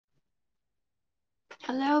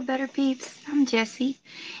Hello, Better Peeps. I'm Jessie,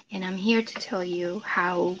 and I'm here to tell you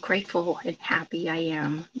how grateful and happy I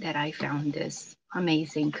am that I found this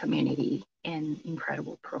amazing community and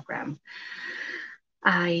incredible program.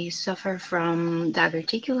 I suffer from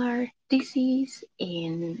diverticular disease,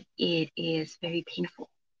 and it is very painful.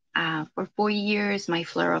 For 4 years, my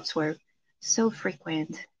flare ups were so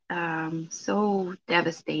frequent, so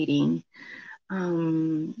devastating,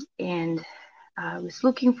 and I was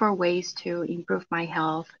looking for ways to improve my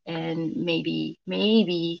health and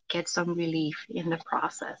maybe get some relief in the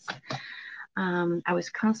process. I was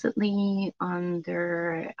constantly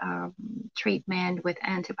under treatment with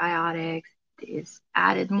antibiotics. This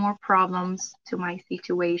added more problems to my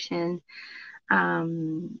situation.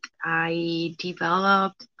 I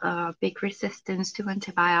developed a big resistance to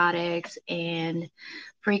antibiotics and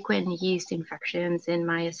frequent yeast infections in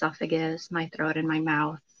my esophagus, my throat, and my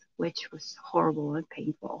mouth, which was horrible and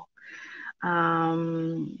painful.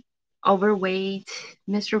 Um, Overweight,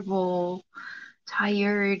 miserable,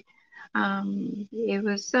 tired. It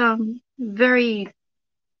was very,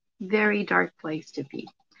 very dark place to be.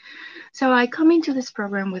 So I come into this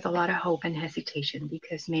program with a lot of hope and hesitation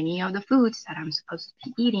because many of the foods that I'm supposed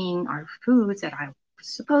to be eating are foods that I'm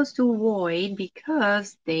supposed to avoid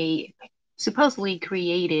because they supposedly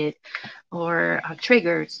created or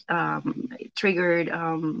triggered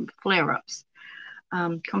flare-ups.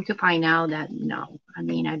 Come to find out that no, I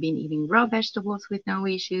mean, I've been eating raw vegetables with no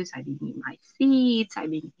issues. I've been eating my seeds.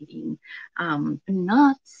 I've been eating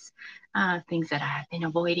nuts, things that I have been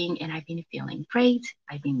avoiding, and I've been feeling great.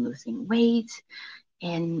 I've been losing weight,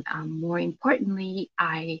 and more importantly,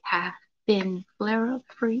 I have been flare up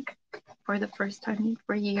free for the first time in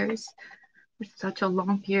 4 years for such a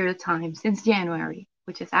long period of time since January,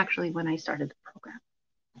 which is actually when I started the program.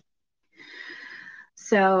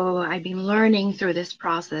 So I've been learning through this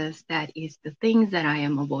process that is the things that I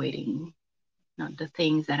am avoiding, not the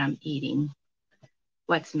things that I'm eating,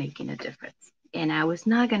 what's making a difference. And I was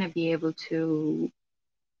not going to be able to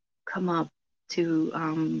come up to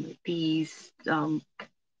these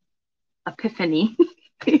epiphany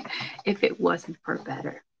if it wasn't for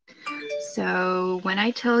better. So when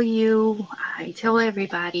I tell you, I tell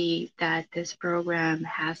everybody that this program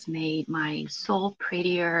has made my soul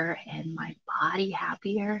prettier and my body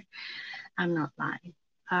happier. I'm not lying.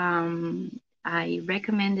 I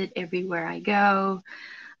recommend it everywhere I go.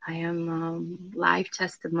 I am live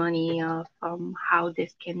testimony of how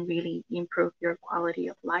this can really improve your quality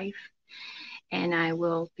of life. And I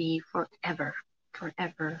will be forever,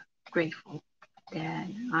 forever grateful that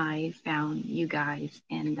I found you guys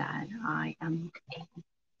and that I am a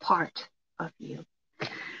part of you.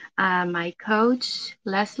 My coach,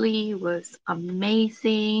 Leslie, was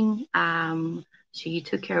amazing. She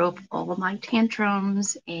took care of all my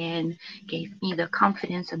tantrums and gave me the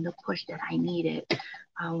confidence and the push that I needed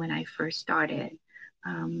when I first started.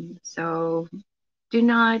 So do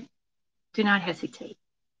not do not hesitate.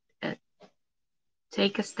 Uh,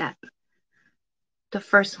 Take a step. The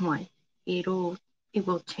first one, it'll it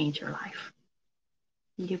will change your life.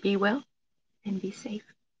 You be well and be safe.